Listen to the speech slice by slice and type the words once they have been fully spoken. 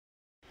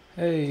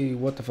Hey,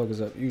 what the fuck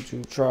is up,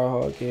 YouTube?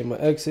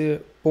 TRyHaRDgaMeRx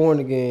here, born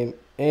to game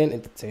and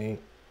entertain,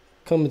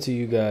 coming to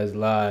you guys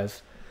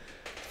live.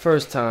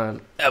 First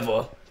time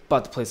ever,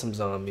 about to play some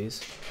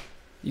zombies.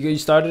 You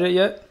started it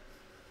yet?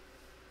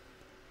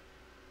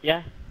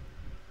 Yeah.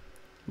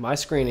 My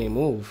screen ain't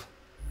move.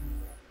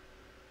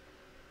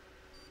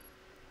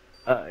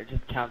 It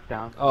just counts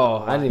down. Oh,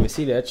 I didn't even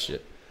see that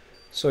shit.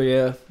 So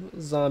yeah,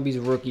 zombies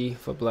rookie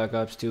for Black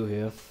Ops 2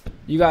 here.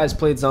 You guys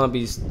played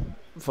zombies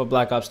for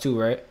Black Ops 2,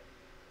 right?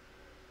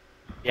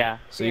 Yeah.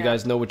 So you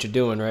guys know what you're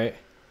doing, right?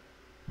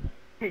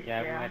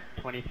 Yeah, we went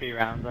 23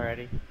 rounds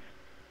already.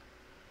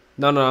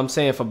 No, I'm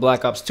saying for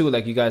Black Ops 2,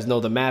 like you guys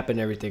know the map and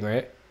everything,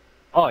 right?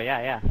 Oh,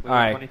 yeah. We went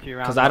Alright, 23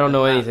 rounds. because I don't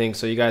know anything,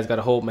 so you guys got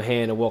to hold my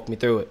hand and walk me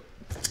through it.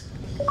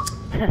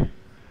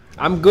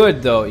 I'm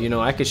good, though. You know,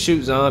 I can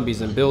shoot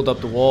zombies and build up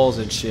the walls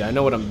and shit. I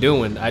know what I'm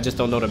doing. I just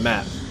don't know the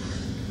map.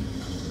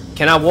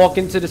 Can I walk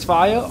into this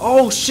fire?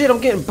 Oh, shit, I'm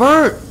getting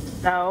burnt.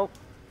 No.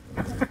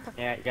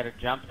 Yeah, you gotta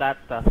jump that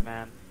stuff,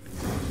 man.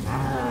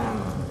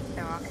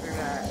 Can't walk through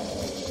that.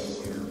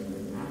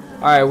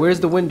 Alright, where's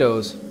the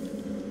windows?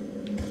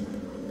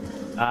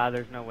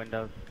 There's no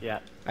windows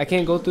yet. I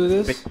can't go through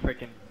Big this?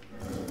 freaking.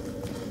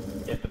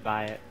 You have to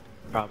buy it.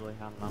 Probably.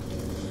 I don't know.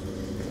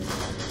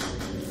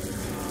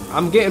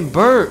 I'm getting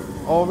burnt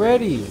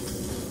already. You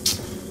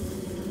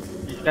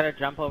just gotta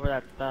jump over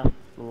that stuff.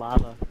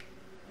 Lava.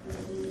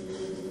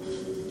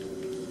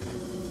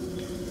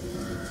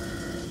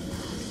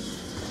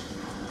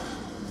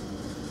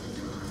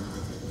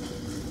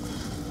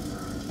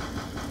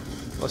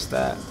 What's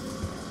that?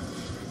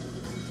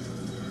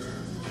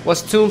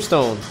 What's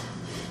Tombstone?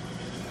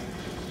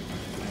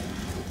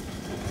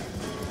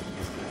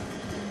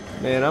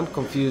 Man, I'm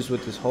confused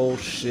with this whole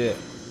shit.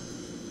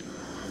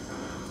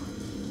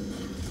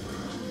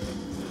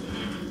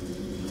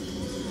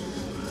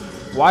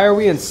 Why are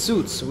we in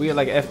suits? We are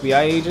like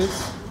FBI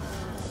agents?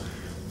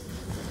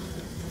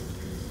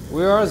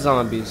 Where are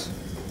zombies?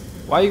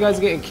 Why are you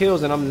guys getting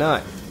kills and I'm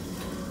not?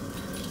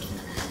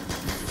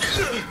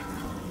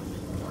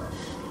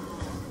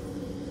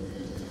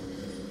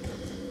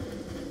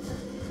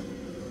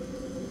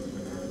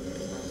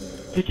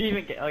 Did you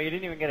even get? Oh, you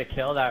didn't even get a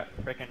kill that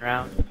freaking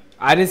round.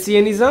 I didn't see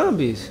any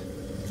zombies.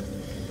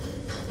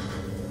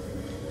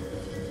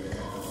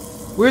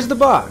 Where's the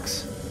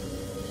box?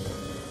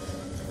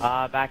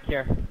 Back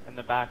here in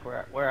the back.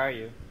 Where are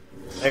you?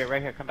 Hey,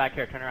 right here. Come back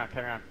here. Turn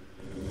around.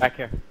 Back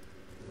here.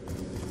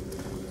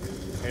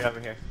 Right over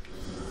here.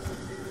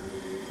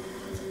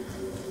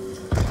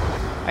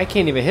 I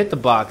can't even hit the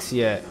box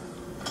yet.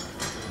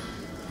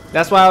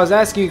 That's why I was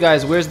asking you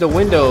guys, where's the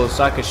windows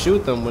so I could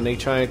shoot them when they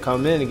try to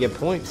come in and get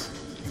points.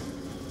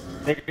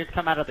 They just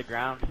come out of the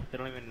ground. They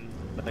don't even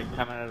like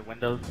come out of the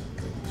windows.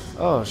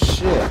 Oh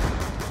shit.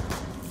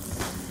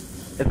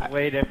 It's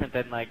way different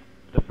than like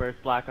the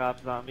first Black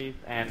Ops zombies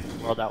and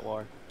World at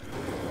War.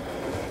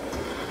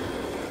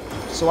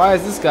 So why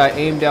is this guy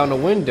aimed down the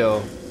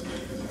window?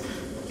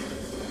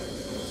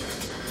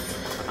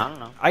 I don't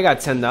know. I got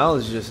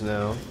 $10 just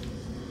now.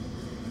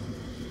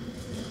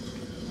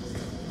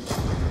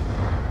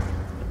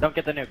 Don't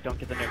get the nuke. Don't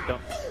get the nuke.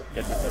 Don't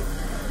get the nuke.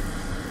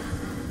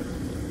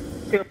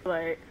 Too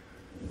late.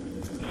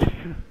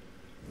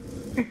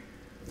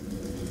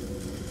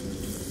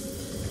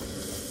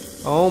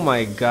 Oh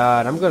my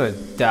god, I'm gonna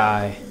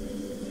die.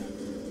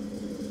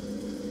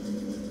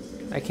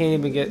 I can't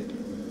even get...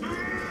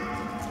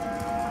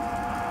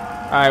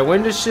 Alright,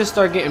 when does shit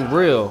start getting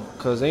real?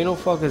 Cause ain't no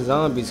fucking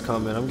zombies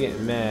coming. I'm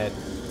getting mad.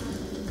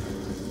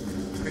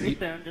 Pretty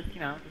soon, just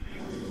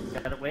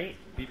gotta wait.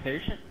 Be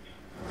patient.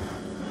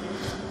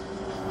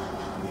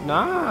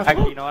 Nah.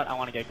 Actually, you know what? I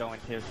want to get going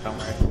too. So don't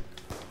worry.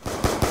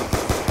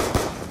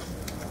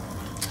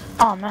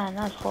 Oh man,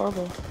 that's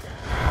horrible.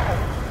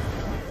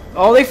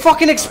 Oh, they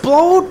fucking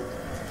explode?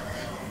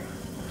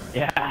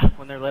 Yeah,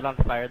 when they're lit on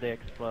fire, they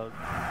explode.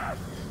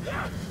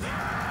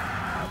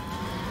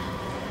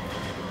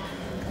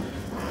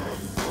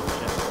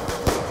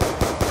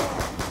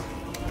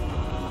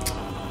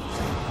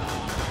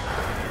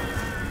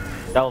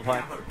 Double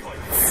fine.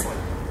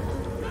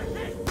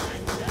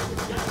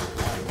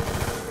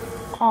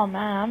 Oh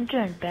man, I'm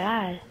doing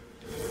bad.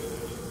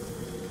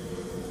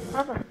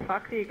 How the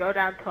fuck do you go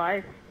down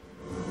twice?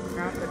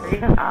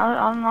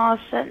 I'm all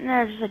sitting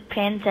there just like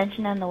paying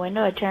attention in the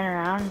window. I turn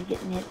around and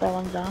getting hit by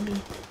one zombie.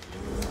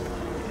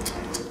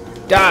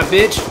 Die,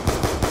 bitch.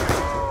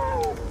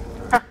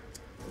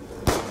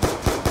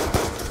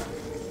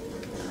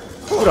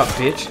 What up,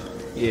 bitch?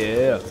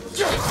 Yeah.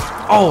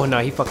 Oh, no,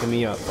 he fucking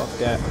me up. Fuck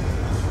that.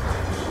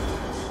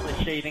 Holy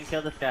shit, you didn't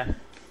kill this guy.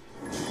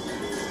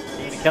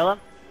 You gonna kill him?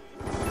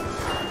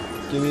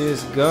 Give me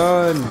this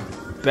gun.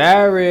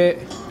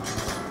 Barrett.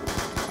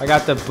 I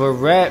got the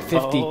Barrett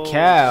 50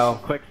 cal.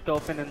 Quick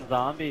scoping and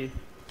zombies.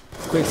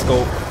 Quick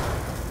scope.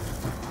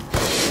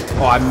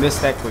 Oh, I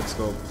missed that quick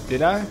scope.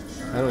 Did I?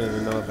 I don't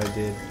even know if I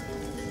did.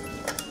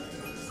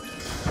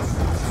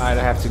 Alright,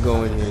 I have to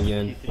go in here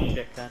again. Piece of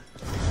shit, then.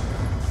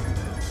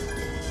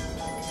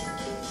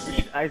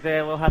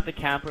 Isaiah, we'll have to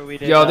camp where we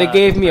did. Yo, they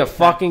gave me a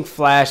fucking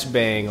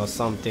flashbang or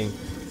something.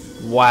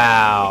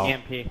 Wow.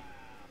 EMP.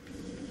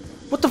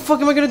 What the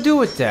fuck am I gonna do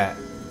with that?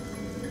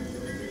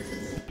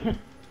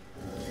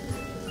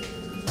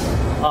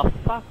 Oh,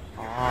 fuck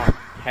off,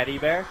 teddy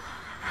bear.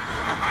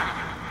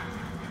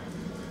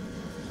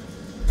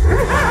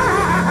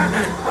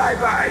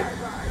 Bye-bye.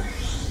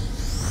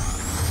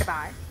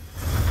 Goodbye.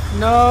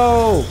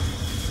 No.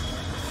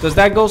 Does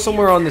that go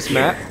somewhere on this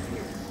map?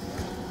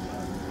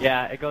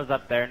 Yeah, it goes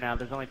up there now.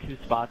 There's only 2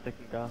 spots it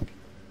can go.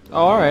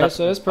 Oh, alright,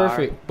 so that's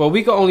perfect. But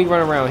we can only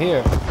run around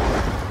here.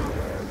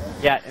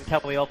 Yeah, until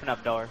we open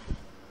up doors.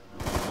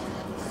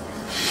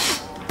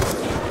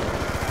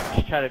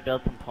 Just try to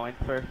build some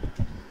points first.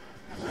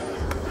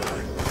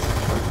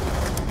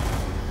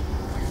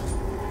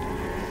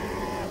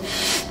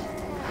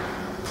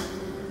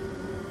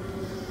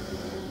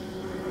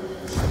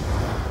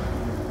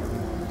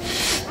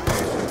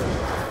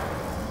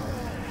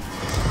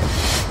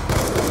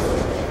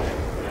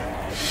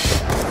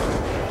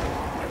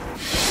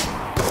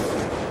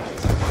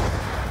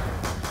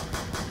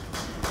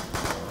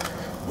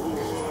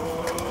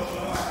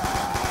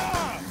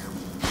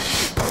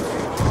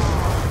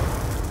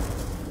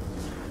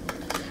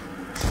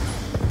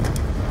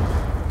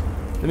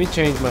 Let me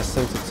change my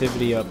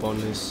sensitivity up on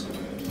this.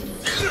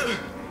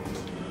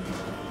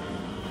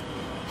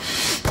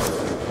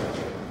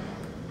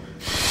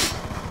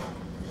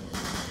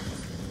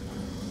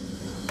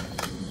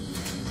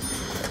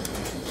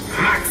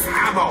 Max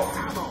ammo.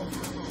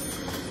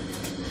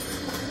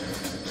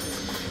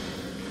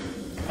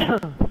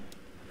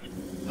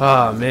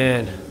 Ah,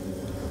 man.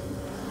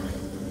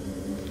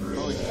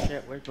 Holy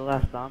shit, where's the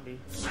last zombie?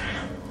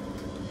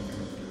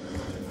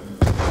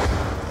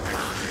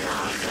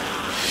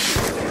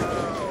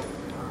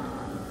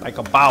 Like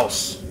a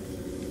boss.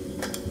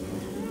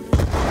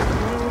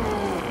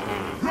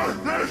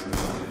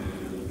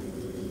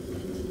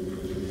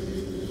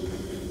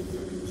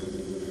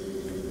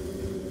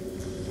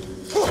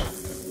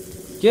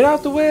 Get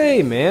out the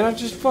way, man. I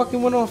just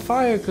fucking went on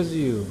fire because of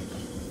you.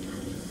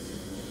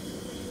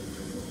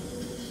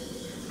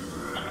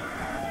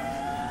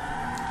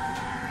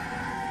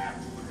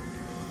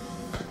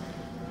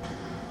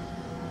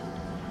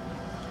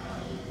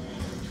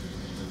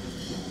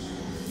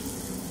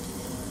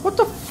 What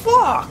the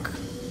fuck?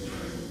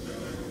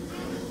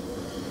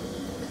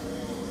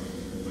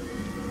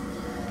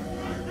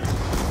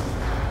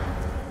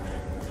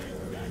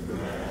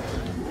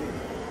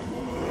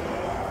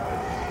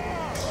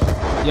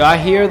 Yo, I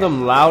hear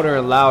them louder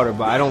and louder,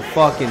 but I don't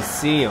fucking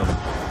see them.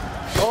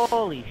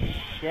 Holy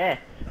shit.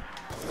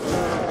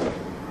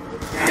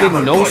 Big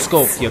no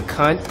scope, you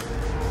cunt.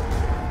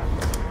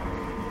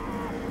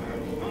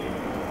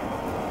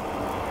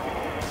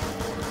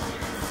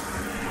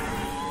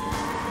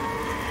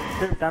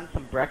 Should have done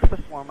some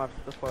breakfast warm-ups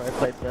before I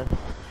played this.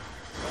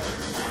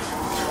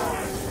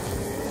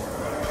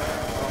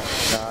 Oh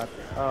my god.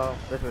 Oh,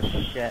 this is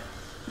shit.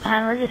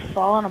 Man, we're just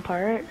falling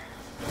apart.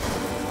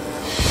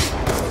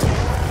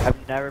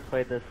 I've never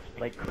played this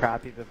like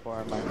crappy before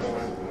in my whole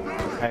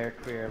entire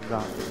career of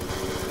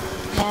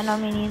zombies. Yeah, no,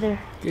 me neither.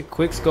 Get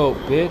quick scope,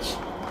 bitch.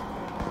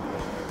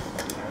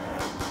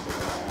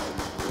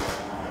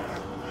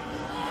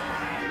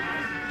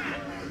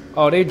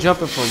 Oh, they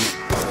jumping from.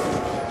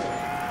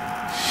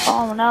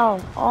 Oh no.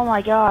 Oh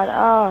my god.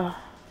 Oh.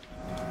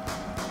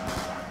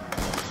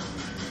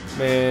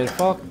 Man,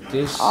 fuck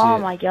this shit. Oh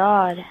my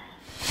god.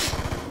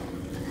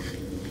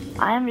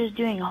 I am just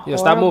doing horrible. Yo,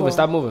 stop moving,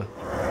 stop moving.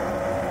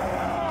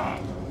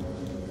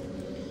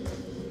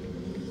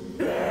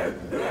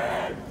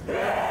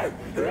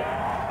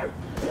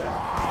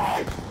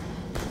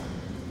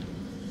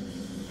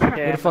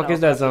 Okay, Where the fuck is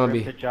that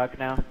zombie? The jug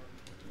now.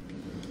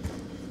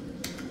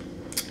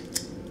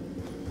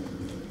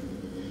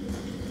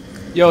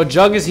 Yo,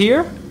 Jug is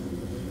here?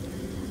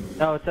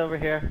 No, it's over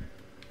here.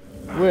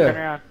 Turn Where?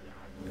 around.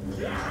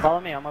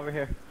 Follow me, I'm over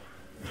here.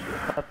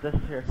 Up this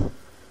here.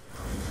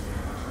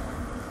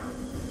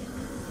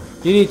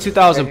 You need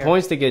 2,000 Right here.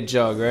 points to get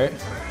Jug, right?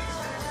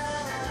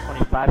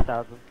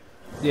 25,000.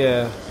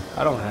 Yeah,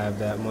 I don't have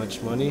that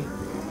much money.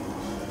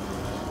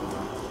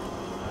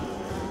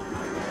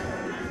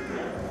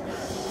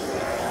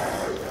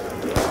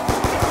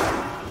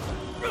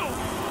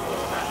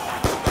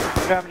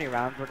 Do you know how many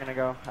rounds we're gonna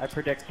go? I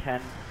predict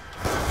 10.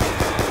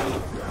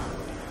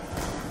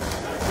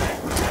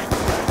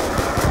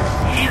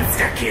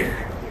 Insta-kill.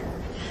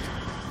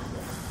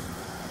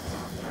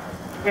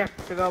 We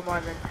have to go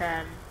more than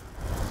 10.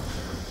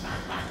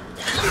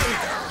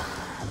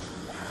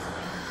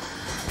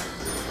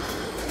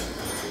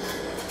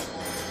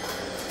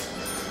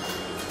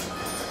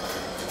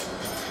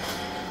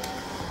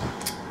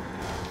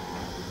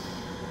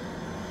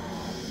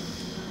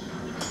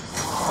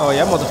 Oh,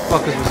 y'all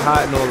motherfuckers was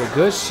hiding all the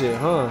good shit,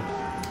 huh?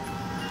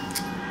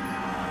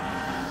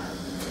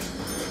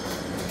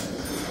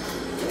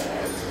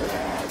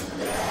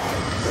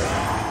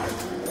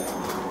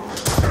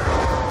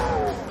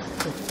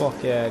 Get the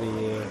fuck out of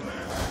here.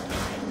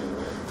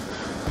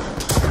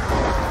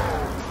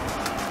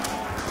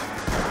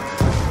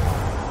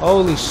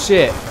 Holy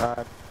shit.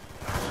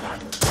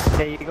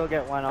 Okay, you go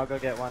get one, I'll go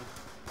get one.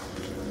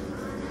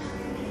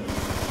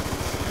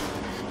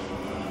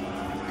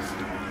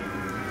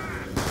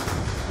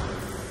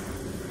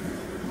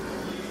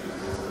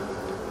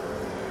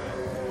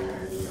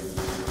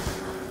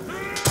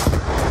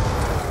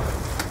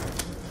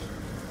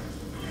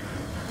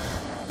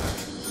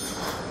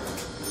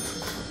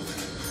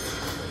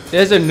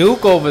 There's a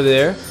nuke over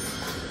there.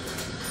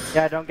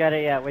 Yeah, don't get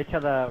it yet. Wait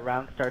till the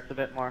round starts a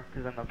bit more,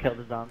 because then they'll kill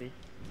the zombies.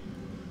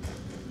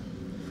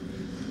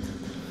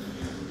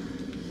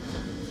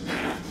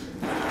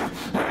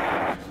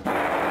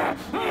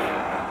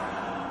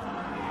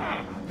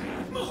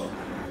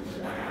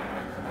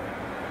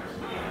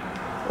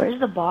 Where's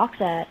the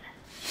box at?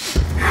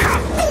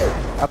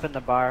 Up in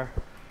the bar.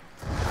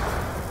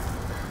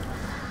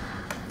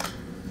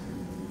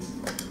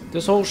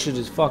 This whole shit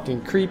is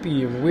fucking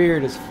creepy and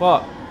weird as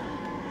fuck.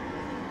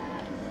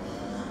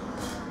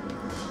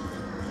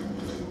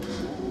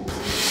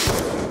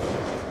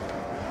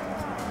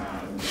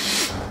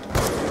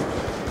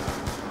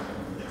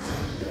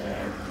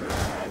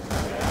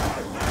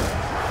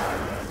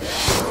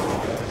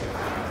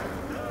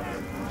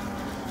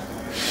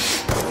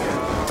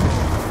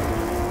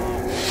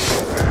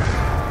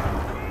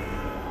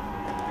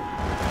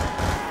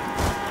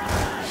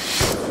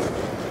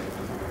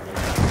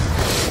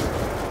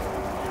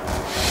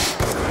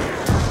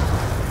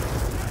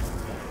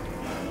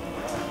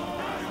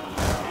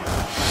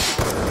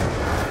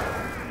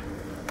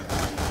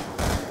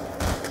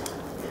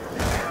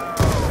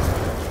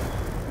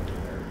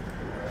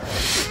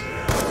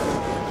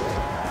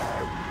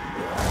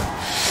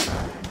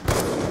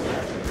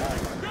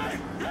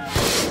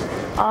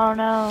 Oh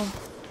no.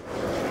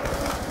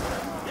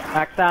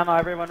 Max ammo,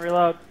 everyone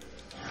reload.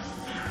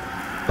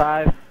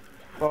 5,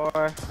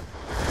 4,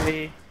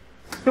 3,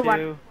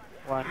 2,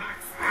 1.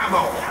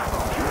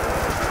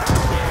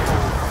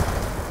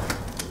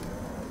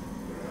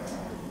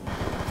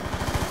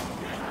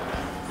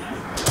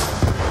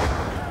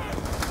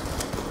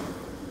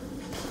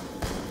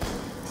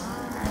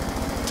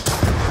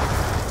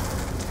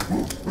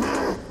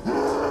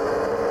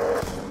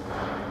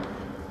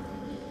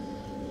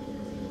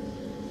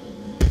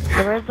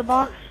 So where's the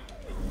box?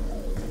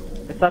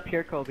 It's up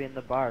here, Kobe, in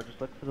the bar.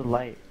 Just look for the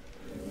light.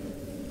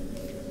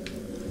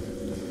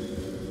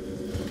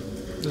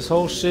 This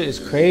whole shit is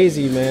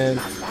crazy, man.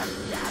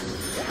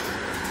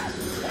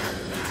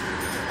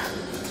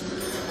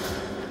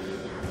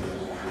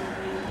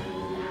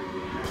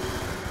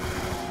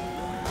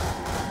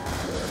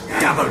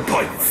 Double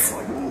points.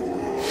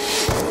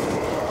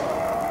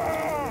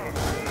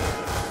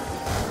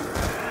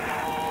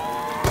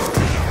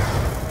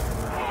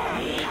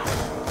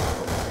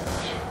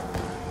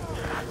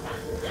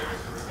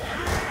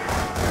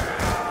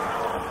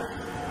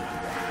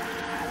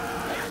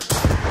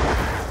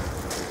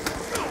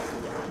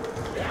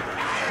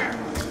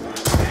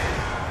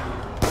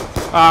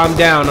 I'm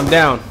down, I'm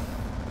down.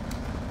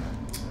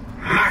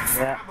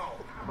 Yeah.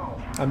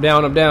 I'm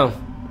down, I'm down.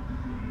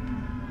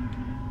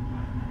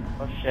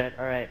 Oh shit,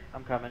 alright,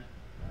 I'm coming.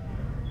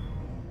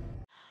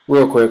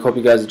 Real quick, hope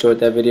you guys enjoyed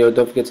that video.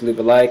 Don't forget to leave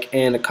a like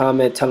and a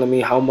comment telling me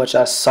how much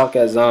I suck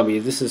at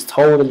zombies. This is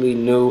totally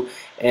new,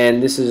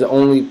 and this is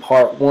only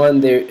part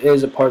 1. There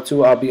is a part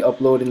 2. I'll be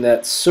uploading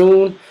that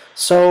soon.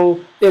 So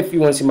if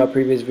you want to see my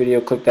previous video,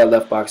 click that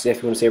left box.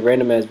 If you want to see a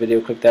random ass video,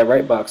 click that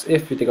right box.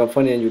 If you think I'm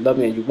funny and you love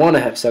me and you want to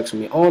have sex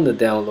with me on the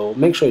download,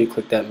 make sure you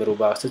click that middle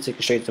box to take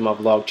you straight to my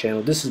vlog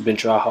channel. This has been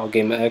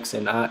TRyHaRDgaMeRx,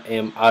 and I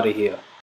am out of here.